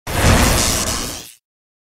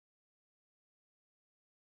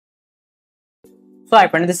So hi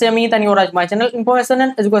friend, this is Amit and you're at my channel Information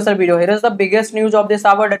and Educational Video. Here is the biggest news of this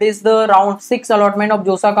hour, that is the round 6 allotment of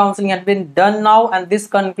Josaa counselling has been done now, and this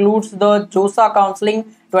concludes the Josaa counselling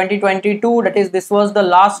 2022. That is, this was the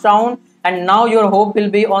last round, and now your hope will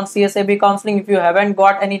be on CSAB counselling if you haven't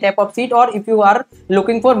got any type of seat, or if you are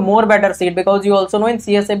looking for more better seat, because you also know in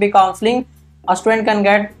CSAB counselling a student can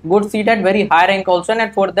get good seat at very high rank also,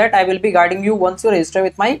 and for that I will be guiding you once you register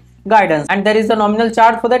with my guidance, and there is a nominal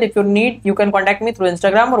charge for that. If you need, you can contact me through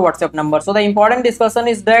Instagram or WhatsApp number. So the important discussion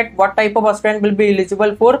is that what type of a student will be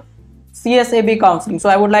eligible for CSAB counselling. So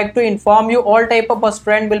I would like to inform you all type of a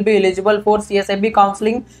student will be eligible for CSAB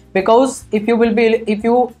counselling, because if you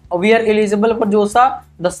we are eligible for Josaa,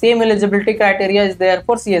 the same eligibility criteria is there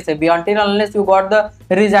for CSAB. Until unless you got the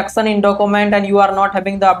rejection in document and you are not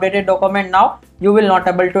having the updated document now, you will not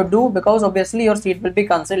able to do, because obviously your seat will be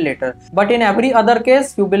cancelled later. But in every other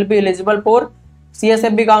case, you will be eligible for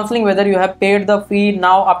CSAB counselling, whether you have paid the fee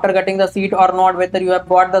now after getting the seat or not, whether you have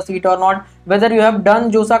got the seat or not, whether you have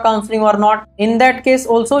done Josaa counselling or not. In that case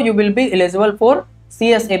also you will be eligible for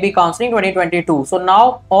CSAB counselling 2022. So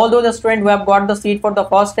now all those students who have got the seat for the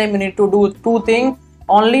first time, you need to do two things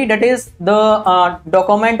only, that is the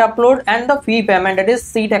document upload and the fee payment, that is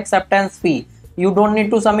seat acceptance fee. You don't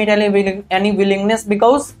need to submit any willingness,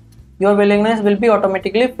 because your willingness will be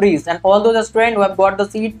automatically freeze. And all those students who have got the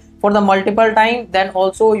seat for the multiple time, then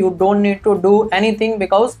also you don't need to do anything,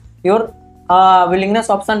 because your willingness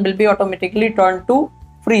option will be automatically turned to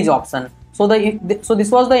freeze option. So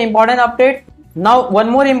this was the important update. Now one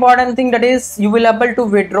more important thing, that is you will able to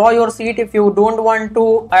withdraw your seat. If you don't want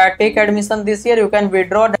to take admission this year, you can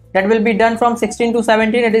withdraw. That will be done from 16 to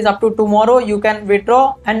 17. It is up to tomorrow. You can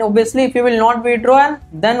withdraw, and obviously if you will not withdraw,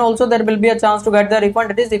 then also there will be a chance to get the refund.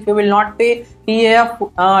 That is, if you will not pay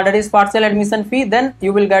PAF, that is partial admission fee, then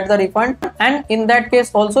you will get the refund, and in that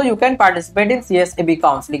case also you can participate in CSAB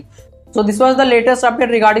counselling. So this was the latest update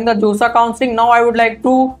regarding the Josaa counselling. Now I would like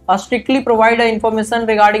to strictly provide information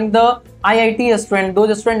regarding the IIT student.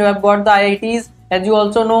 Those students who have got the IITs, as you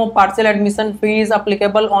also know, partial admission fee is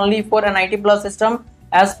applicable only for NIT plus system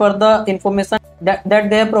as per the information that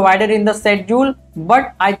they have provided in the schedule.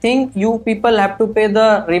 But I think you people have to pay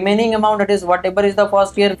the remaining amount, that is whatever is the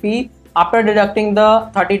first year fee, after deducting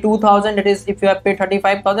the 32,000, that is if you have paid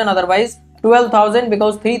 35,000, otherwise 12,000,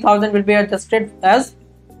 because 3,000 will be adjusted as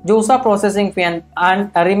Josaa processing fee,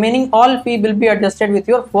 and remaining all fee will be adjusted with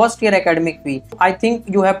your first year academic fee. I think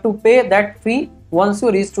you have to pay that fee once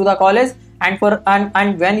you reach to the college,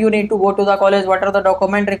 and when you need to go to the college, what are the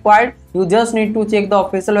document required, you just need to check the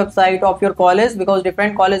official website of your college, because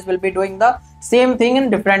different colleges will be doing the same thing in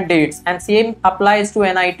different dates, and same applies to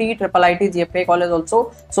NIT, IIT, GFI college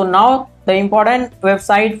also. So now the important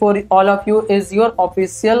website for all of you is your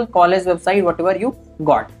official college website, whatever you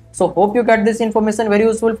got. So hope you get this information very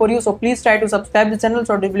useful for you. So please try to subscribe the channel,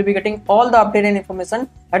 so you will be getting all the updated information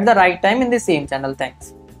at the right time in the same channel.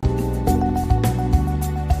 Thanks.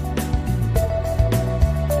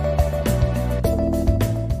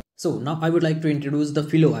 So now I would like to introduce the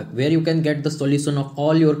Philo app, where you can get the solution of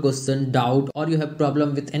all your question, doubt, or you have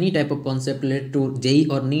problem with any type of concept related to JEE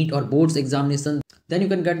or NEET or boards examination. Then you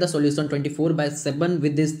can get the solution 24/7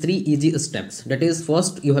 with these 3 easy steps. That is,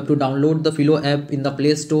 first you have to download the Philo app in the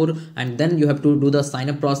Play Store, and then you have to do the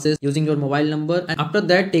sign up process using your mobile number, and after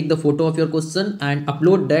that take the photo of your question and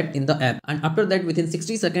upload that in the app, and after that within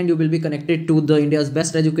 60 seconds you will be connected to the India's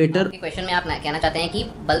best educator. Question में आप कहना चाहते हैं कि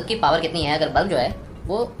bulb की power कितनी है। अगर बल्ब जो है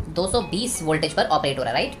वो 220 वोल्टेज पर ऑपरेट हो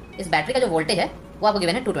रहा है, राइट। इस बैटरी का जो वोल्टेज है वो आपको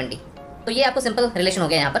गिवन है 220। तो ये आपको सिंपल रिलेशन हो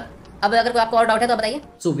गया यहाँ पर। अब अगर कोई आपको और डाउट है तो बताइए।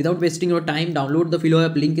 So without wasting your time, download the Philo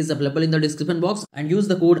app. Link is available in the description box and use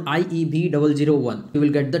the code IEB001. You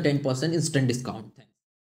will get the 10% instant discount. Thanks.